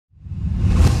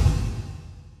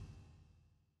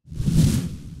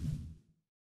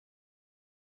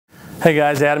Hey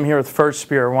guys, Adam here with First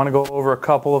Spear. I want to go over a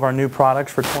couple of our new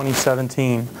products for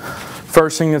 2017.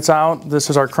 First thing that's out,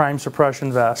 this is our crime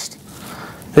suppression vest.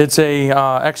 It's a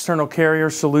external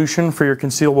carrier solution for your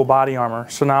concealable body armor.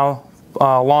 So now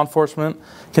law enforcement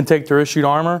can take their issued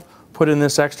armor, put it in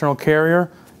this external carrier.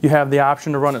 You have the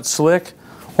option to run it slick,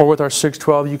 or with our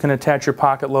 612 you can attach your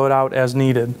pocket loadout as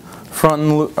needed. Front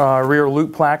and rear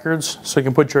loop placards so you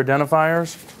can put your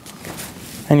identifiers.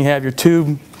 And you have your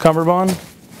tube cummerbund,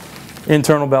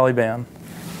 internal belly band.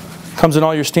 Comes in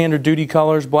all your standard duty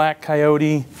colors: black,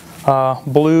 coyote,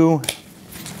 blue,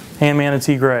 and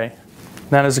manatee gray.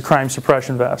 That is a crime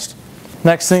suppression vest.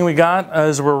 Next thing we got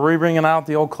is we're re-bringing out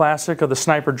the old classic of the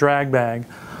sniper drag bag.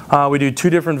 We do two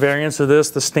different variants of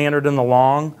this, the standard and the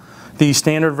long. The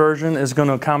standard version is going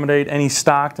to accommodate any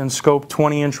stocked and scoped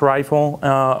 20-inch rifle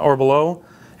or below,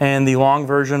 and the long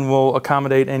version will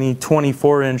accommodate any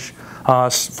 24-inch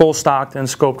full stocked and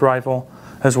scoped rifle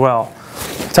as well.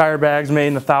 Tire bag's made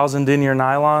in 1,000 denier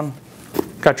nylon.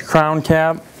 Got your crown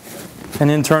cap,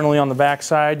 and internally on the back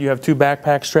side you have two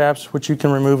backpack straps which you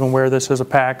can remove and wear this as a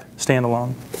pack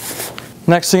standalone.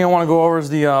 Next thing I want to go over is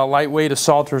the lightweight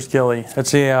assaulter's ghillie.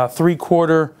 It's a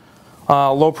 3/4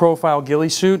 low profile ghillie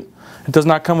suit. It does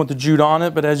not come with the jute on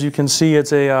it, but as you can see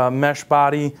it's a mesh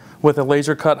body with a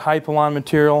laser cut Hypalon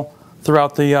material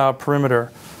throughout the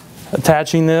perimeter.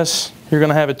 Attaching this, you're going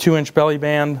to have a 2-inch belly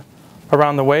band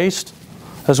around the waist,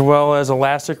 as well as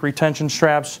elastic retention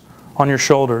straps on your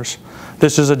shoulders.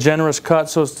 This is a generous cut,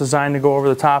 so it's designed to go over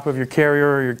the top of your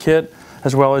carrier or your kit,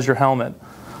 as well as your helmet.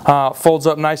 Folds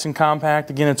up nice and compact.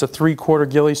 Again, it's a 3/4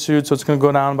 ghillie suit, so it's going to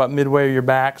go down about midway of your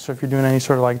back. So if you're doing any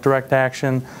sort of like direct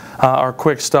action or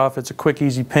quick stuff, it's a quick,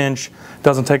 easy pinch.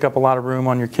 Doesn't take up a lot of room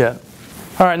on your kit.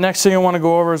 All right, next thing I want to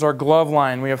go over is our glove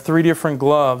line. We have 3 different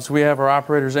gloves. We have our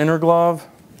operator's inner glove,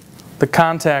 the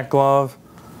contact glove,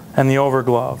 and the over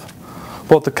glove.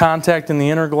 Both the contact and the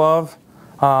inner glove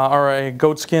are a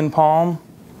goatskin palm.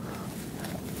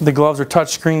 The gloves are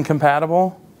touchscreen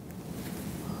compatible.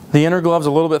 The inner glove's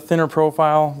a little bit thinner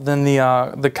profile than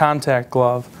the contact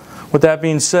glove. With that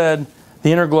being said,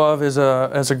 the inner glove is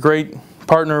a great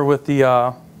partner with the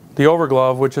over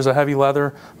glove, which is a heavy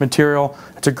leather material.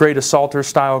 It's a great assaulter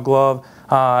style glove.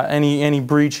 Any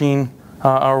breaching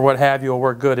or what have you will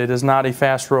work good. It is not a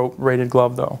fast rope rated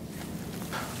glove though.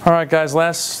 All right guys,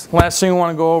 last thing I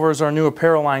want to go over is our new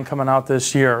apparel line coming out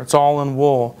this year. It's all in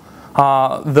wool.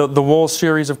 The wool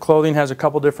series of clothing has a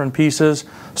couple different pieces,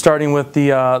 starting with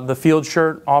the field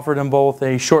shirt, offered in both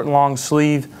a short and long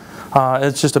sleeve.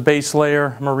 It's just a base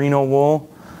layer merino wool.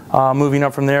 Moving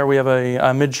up from there, we have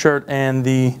a mid shirt and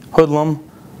the hoodlum.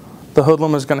 The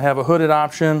hoodlum is going to have a hooded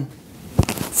option,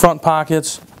 front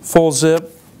pockets, full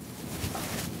zip,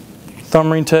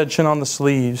 thumb retention on the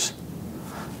sleeves.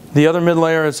 The other mid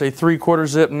layer is a 3/4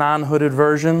 zip non-hooded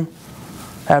version.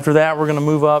 After that, we're going to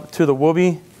move up to the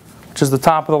whoopee, which is the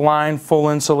top of the line, full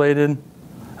insulated.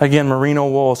 Again, merino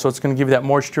wool, so it's going to give you that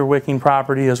moisture wicking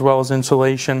property as well as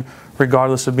insulation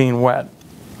regardless of being wet.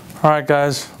 All right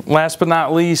guys, last but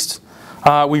not least,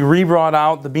 we re-brought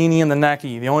out the beanie and the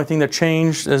necky. The only thing that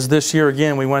changed is this year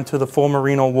again we went to the full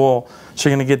merino wool. So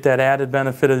you're going to get that added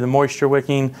benefit of the moisture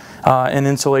wicking and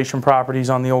insulation properties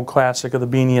on the old classic of the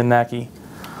beanie and necky.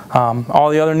 All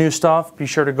the other new stuff, be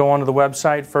sure to go onto the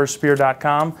website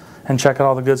firstspear.com and check out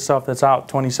all the good stuff that's out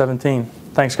 2017.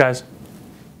 Thanks guys.